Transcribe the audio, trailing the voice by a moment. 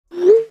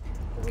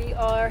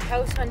are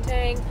house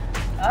hunting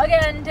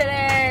again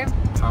today.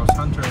 House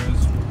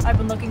hunters. I've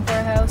been looking for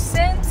a house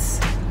since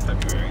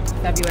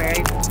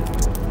February.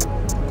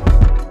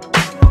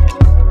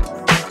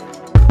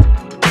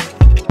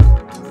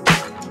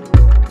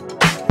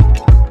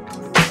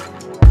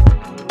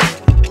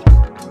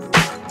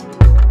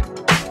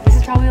 This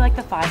is probably like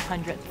the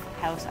 500th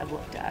house I've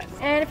looked at.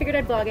 And I figured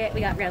I'd vlog it. We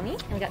got Romy,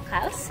 and we got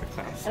Klaus,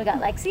 and we got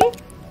Lexi.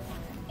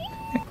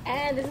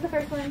 And this is the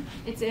first one.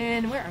 It's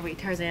in, where are we?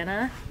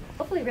 Tarzana.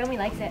 Hopefully Romy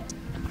likes it.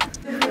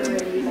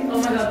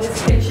 Oh my god,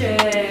 this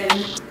kitchen.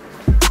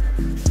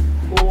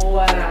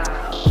 Wow.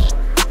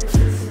 This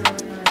is so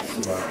nice.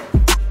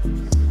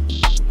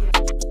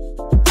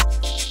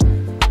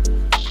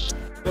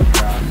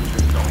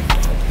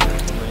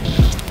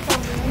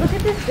 Look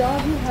at this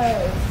doggy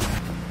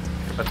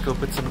house. Let's go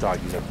put some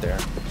doggies up there.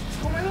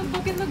 Oh my god,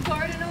 look in the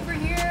garden over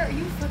here. Are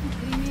you fucking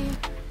kidding me?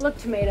 Look,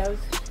 tomatoes.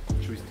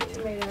 Should we steal it?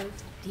 Tomatoes.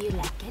 Do you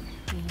like it?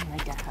 Do you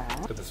like a house?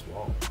 Look at this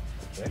wall.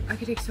 Okay. I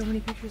could take so many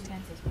pictures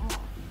against this wall.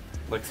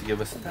 Lexi, give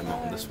us a demo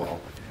on this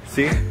wall.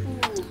 See?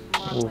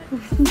 Ooh,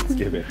 let's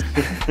give it. The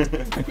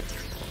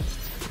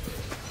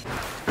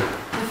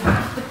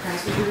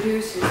price was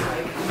reduced is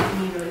like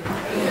really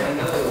funny. I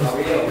know. How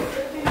are you?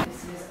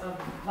 This is a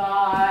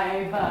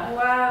vibe.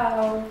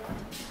 Wow.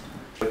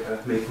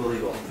 Make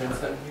believe all things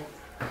in here.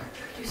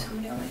 Do so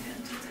many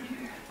OnlyFans in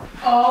here.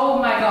 Oh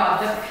my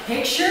god, the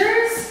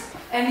pictures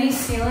and these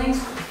ceilings.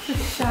 The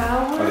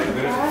shower. Are they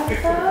good at the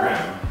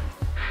ground?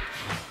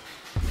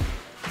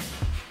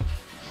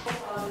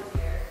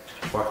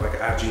 Walk like an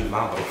Ajin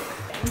Mambo.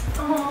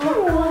 Oh,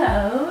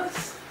 close.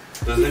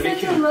 Doesn't it make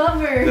Such a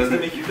lover. Doesn't it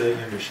make you feel like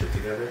you have your shit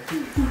together?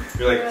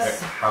 You're like,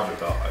 Yes. I have a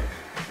dog.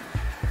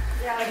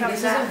 Yeah, like this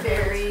is a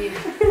very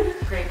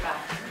great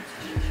bathroom.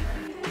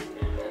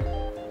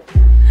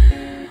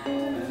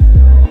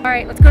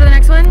 Alright, let's go to the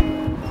next one.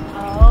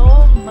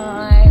 Oh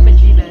my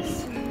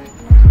bejeebus.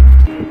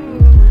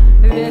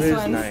 This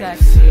one's nice.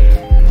 sexy.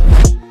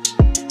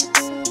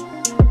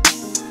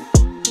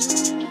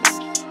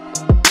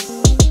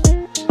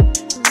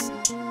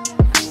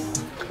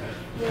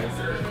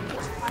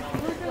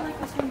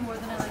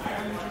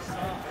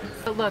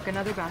 But look,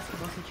 another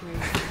basketball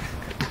situation.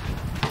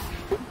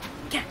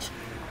 Catch!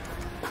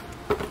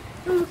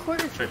 Ooh, the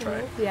quarter's Should I try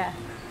it? Yeah.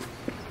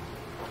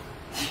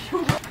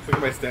 Look at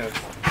my stance.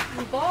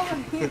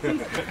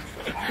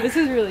 This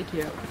is really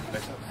cute.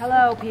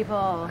 Hello,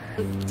 people.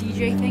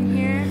 DJ thing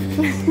here.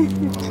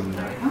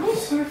 How many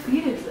square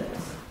feet is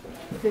this?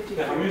 50.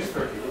 Yeah, how many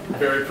square feet?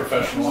 Very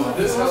professional.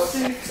 This house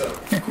is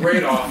a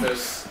great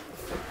office.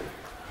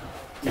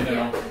 You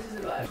know.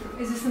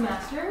 Is this the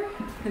master?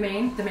 The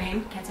main? The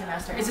main? Can't say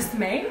master. Is this the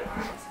main?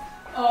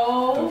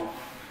 Oh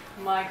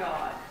my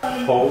god.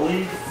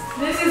 Holy.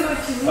 This is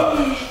what you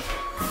need.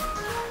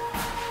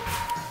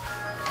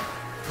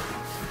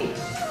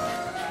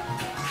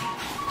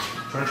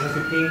 Trying to try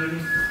cooking?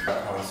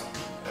 Awesome.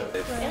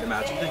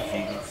 Imagine the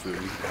vegan food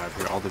we could have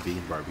here. All the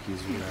vegan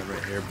barbecues we have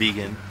right here.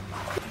 Vegan.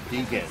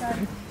 Vegan.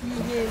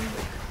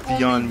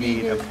 Beyond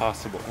meat.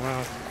 Impossible.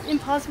 Wow.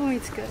 Impossible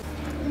meat's good.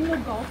 You know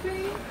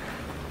golfing?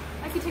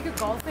 I could take a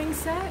golfing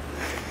set.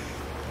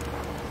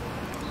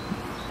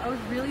 I was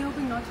really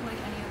hoping not to like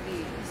any of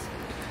these.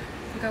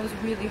 Like I was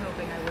really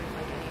hoping I wouldn't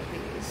like any of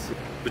these.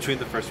 Between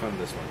the first one and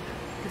this one.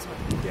 This one.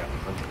 Yeah,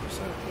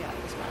 100%. Yeah,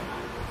 this one.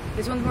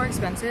 This one's more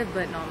expensive,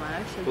 but not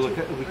much. Like Well, look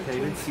at, we can't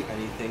even see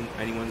anything,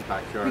 anyone's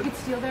backyard. We could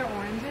steal their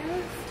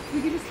oranges.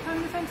 We could just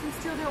climb the fence and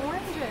steal their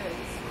oranges.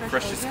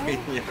 Fresh as green,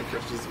 yeah,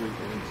 fresh as green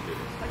oranges.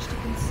 Much to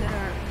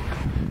consider.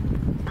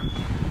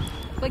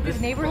 Like this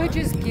neighborhood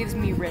just gives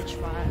me rich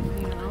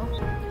vibe, you know?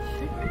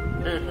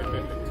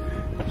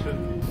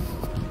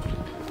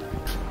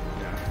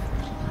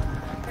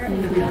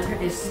 The realtor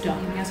is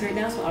stalking us right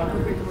now, so I don't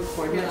know if we can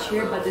record much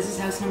here, but this is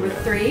house number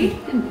 3.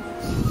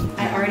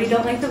 I already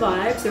don't like the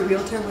vibes. The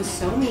realtor was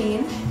so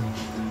mean.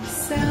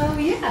 So,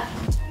 yeah.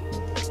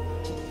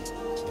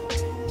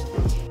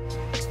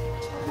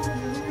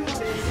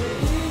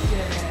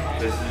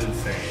 This is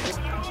insane.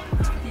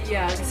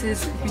 Yeah, this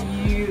is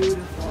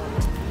beautiful.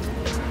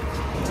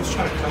 Just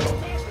trying to cuddle.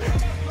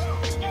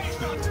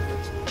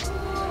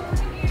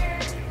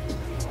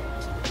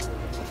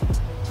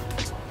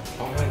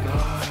 Oh my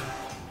god.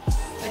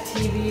 A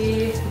TV,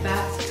 the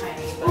bath's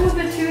tiny. Oh,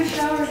 the 2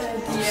 shower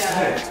heads.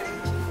 Yeah.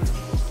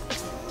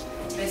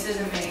 This is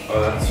amazing.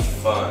 Oh, that's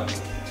fun.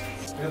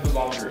 We have the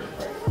longer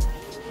right?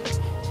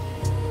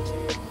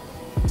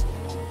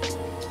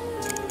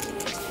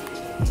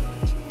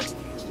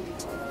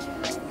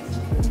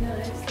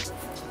 Nice.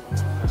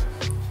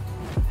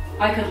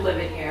 I could live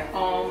in here.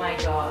 Oh my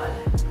god.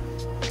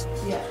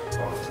 Yeah.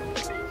 Awesome.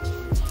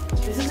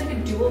 This is like a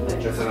dual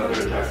bedroom. That's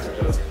another attachment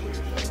to the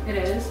situation. It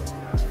is.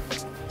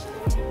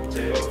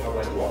 They both have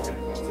like walk-in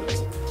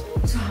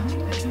closets. So how many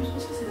bedrooms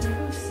was this? I think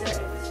it was 6.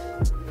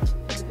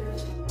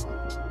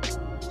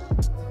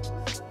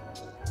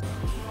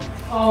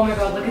 Oh my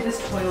god, look at this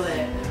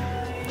toilet.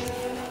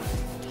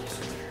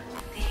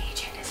 The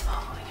agent is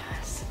following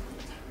us.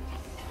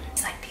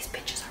 It's like these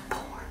bitches are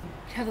poor.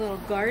 We have little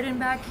garden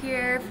back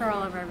here for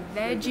all of our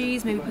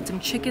veggies. Maybe put some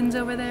chickens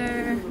over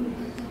there.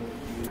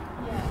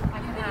 I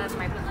can have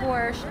my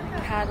Porsche, my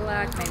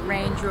Cadillac, my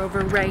Range Rover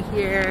right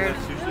here.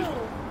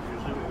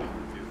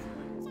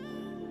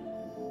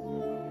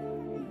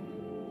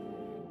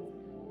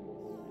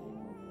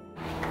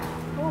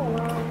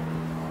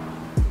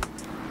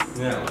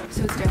 Yeah.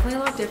 So it's definitely a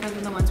lot different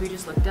than the ones we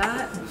just looked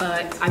at,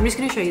 but I'm just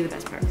gonna show you the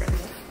best part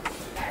first.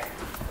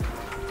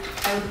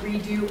 I would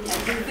redo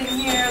everything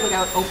here, like I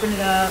would open it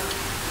up,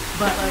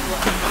 but like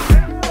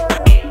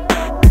look.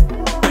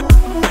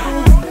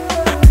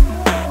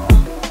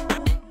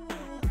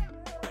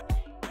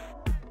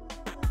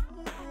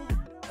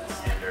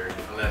 Standard,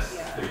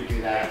 unless if you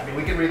do that. I mean,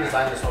 we could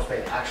redesign this whole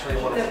space. Actually,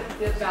 what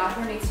The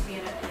bathroom needs to be in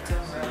its own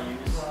room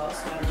as well,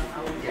 so I don't know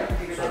how we can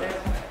figure that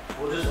out.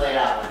 we'll just lay it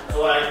out.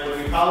 So what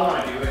you probably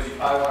want to do is you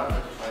probably want to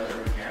put the toilet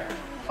room here.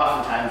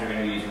 Oftentimes you're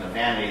going to be using the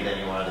vanity, then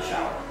you want the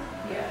shower.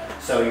 Yeah.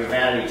 So your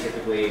vanity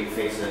typically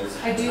faces.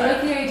 I do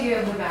like the idea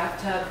of the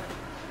bathtub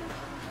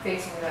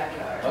facing the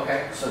backyard.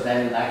 Okay, so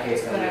then in that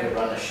case, then we could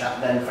run the shower.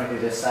 Then frankly,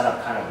 this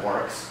setup kind of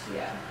works.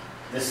 Yeah.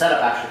 This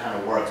setup actually kind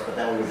of works, but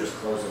then we would just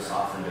close this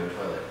off and do a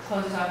toilet.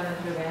 Close it off and then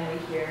put a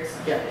vanity here or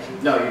something.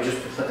 Yeah. No, you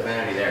just put the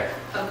vanity there.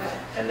 Okay.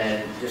 And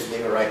then just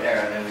leave it right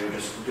there, and then we would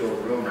just do a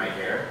room right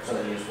here. So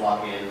then you just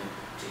walk in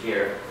to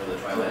here for the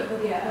toilet.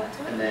 Yeah.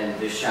 And then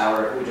this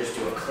shower, we just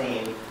do a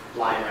clean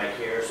line right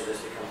here, so this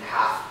becomes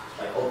half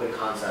like open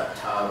concept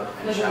tub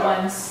and Like shower.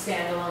 one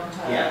standalone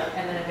tub Yeah.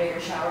 and then a bigger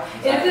shower.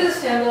 Exactly. If there's a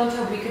standalone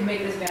tub, we could make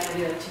this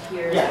vanity like to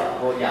here as Yeah,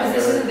 well. well, yeah,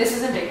 Because this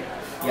isn't big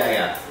enough. Yeah,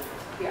 yeah,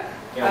 Yeah.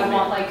 Yeah, I we'll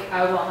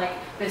would want like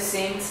the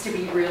sinks to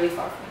be really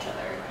far from each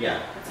other. yeah.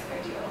 That's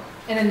like ideal.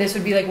 And then this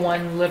would be like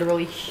one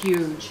literally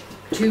huge,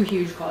 two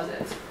huge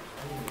closets.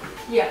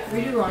 Yeah,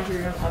 redo the laundry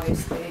room,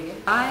 obviously.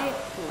 I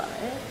love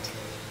it.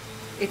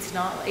 It's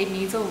not, it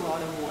needs a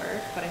lot of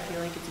work, but I feel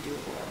like it's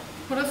doable.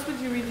 What else would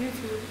you redo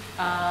to?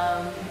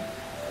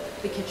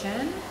 The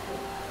kitchen,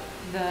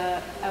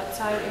 the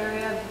outside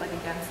area, like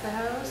against the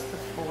house, the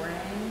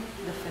flooring,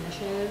 the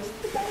finishes.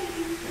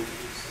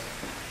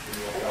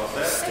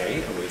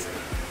 Stay away.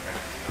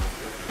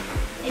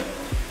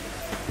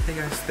 Hey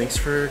guys, thanks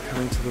for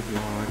coming to the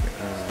vlog.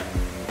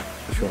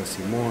 If you want to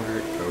see more,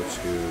 go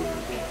to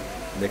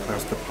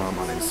Niklaus the Palm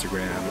on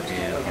Instagram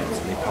and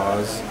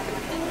OnlyPause.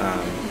 I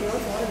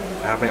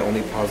have my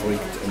OnlyPause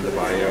linked in the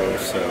bio,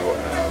 so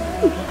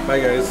bye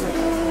guys.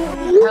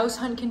 House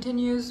hunt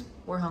continues.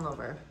 We're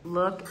hungover.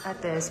 Look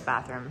at this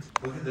bathroom.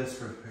 Look at this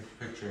for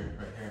a picture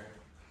right here.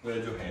 I'm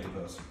gonna do a handy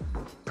pose.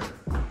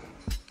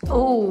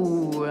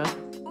 Oh.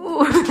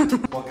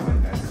 Welcome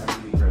in guys.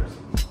 I'm eating first.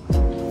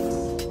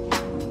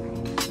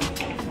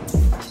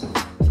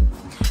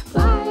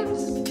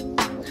 Vibes.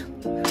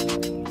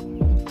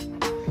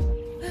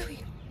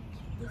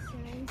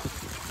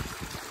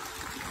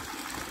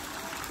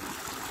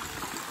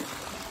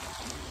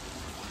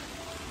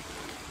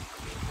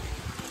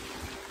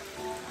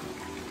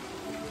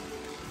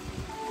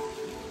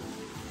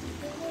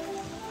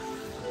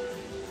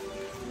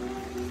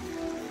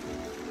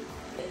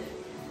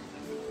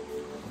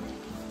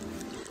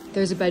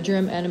 There's a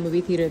bedroom and a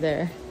movie theater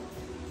there.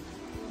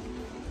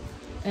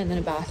 And then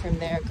a bathroom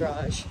there,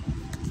 garage.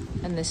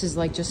 And this is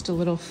like just a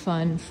little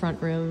fun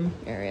front room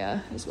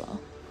area as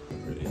well.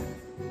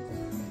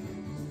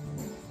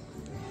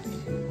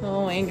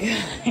 Oh my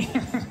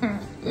god.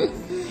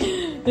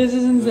 This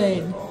is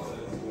insane.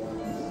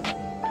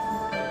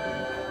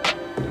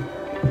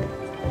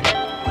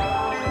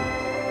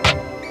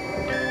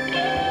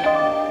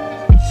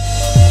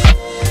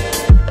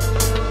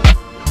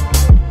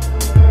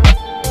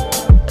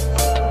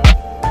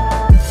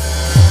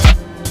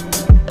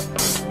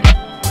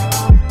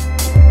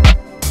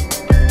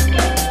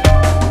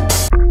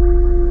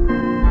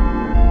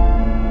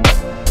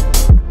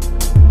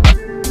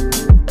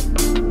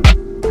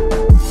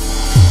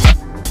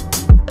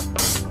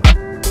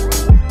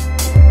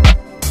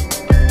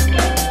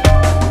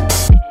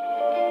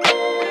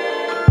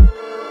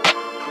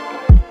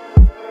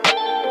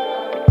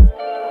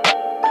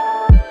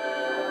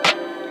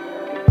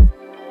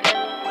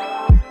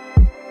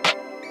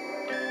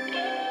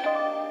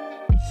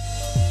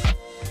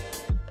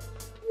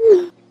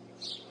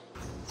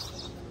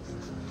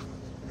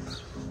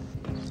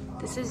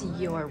 This is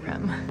your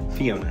room.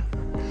 Fiona.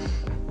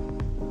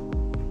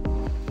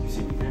 You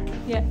see me here?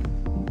 Yeah.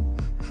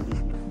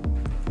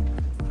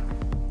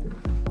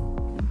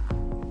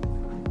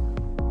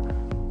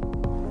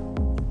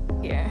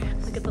 Here,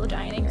 look at the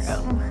dining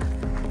room.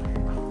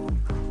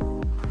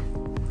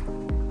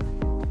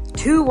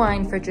 2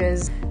 wine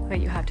fridges. But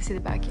you have to see the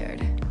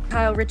backyard.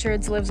 Kyle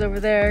Richards lives over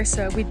there,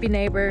 so we'd be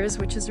neighbors,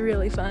 which is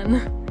really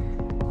fun.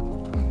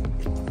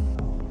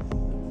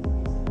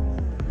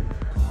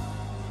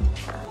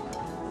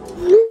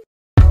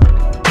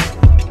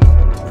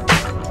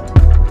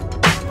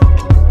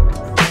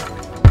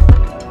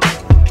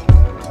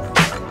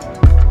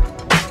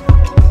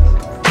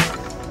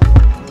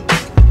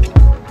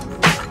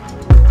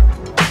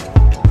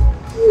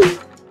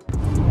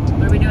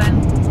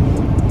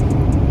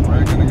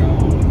 We're gonna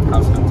go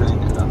house hunt.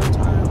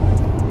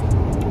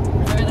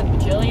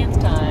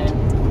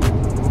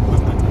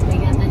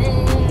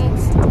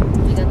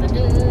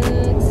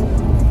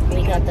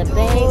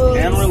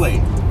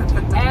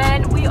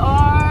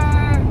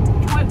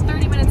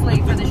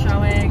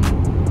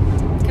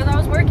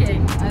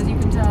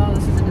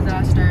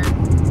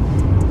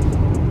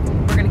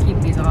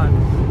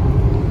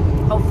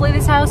 god. Hopefully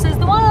this house is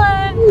the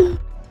one.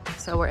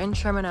 So we're in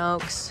Sherman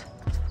Oaks.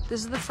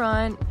 This is the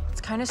front.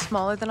 It's kind of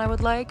smaller than I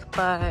would like,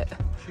 but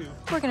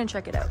we're gonna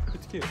check it out.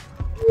 It's cute.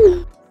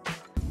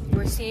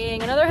 We're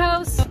seeing another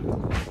house.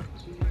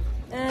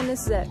 And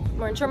this is it.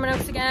 We're in Sherman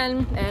Oaks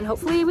again, and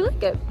hopefully we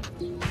like it.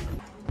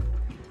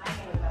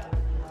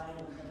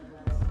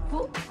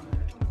 Cool.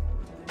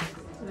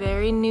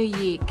 Very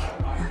unique.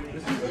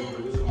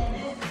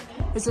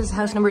 This is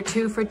house number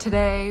 2 for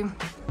today.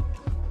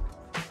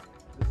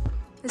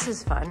 This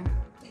is fun.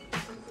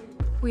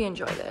 We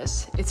enjoy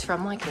this. It's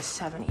from like the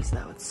 70s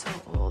though. It's so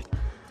old.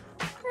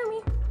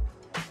 Remy.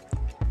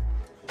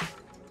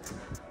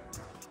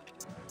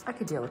 I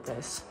could deal with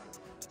this.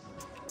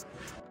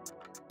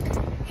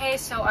 Hey,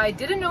 so I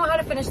didn't know how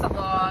to finish the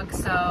vlog,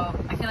 so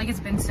I feel like it's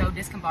been so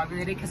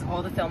discombobulated because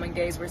all the filming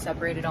days were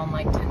separated on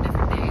like 10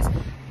 different days.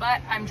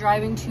 But I'm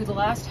driving to the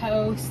last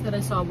house that I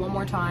saw one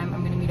more time.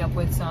 I'm gonna meet up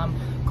with some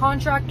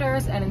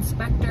contractors and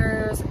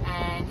inspectors,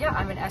 and yeah,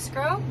 I'm in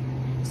escrow,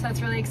 so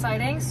that's really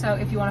exciting. So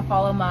if you want to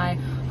follow my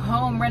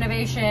home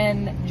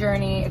renovation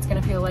journey, it's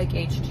gonna feel like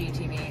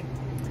HGTV.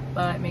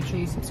 But make sure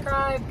you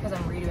subscribe because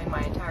I'm redoing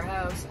my entire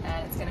house,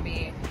 and it's gonna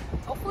be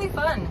hopefully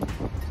fun.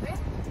 Okay?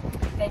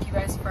 Thank you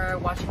guys for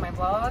watching my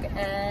vlog,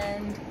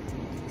 and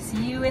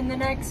see you in the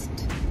next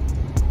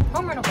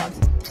home rental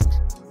vlogs.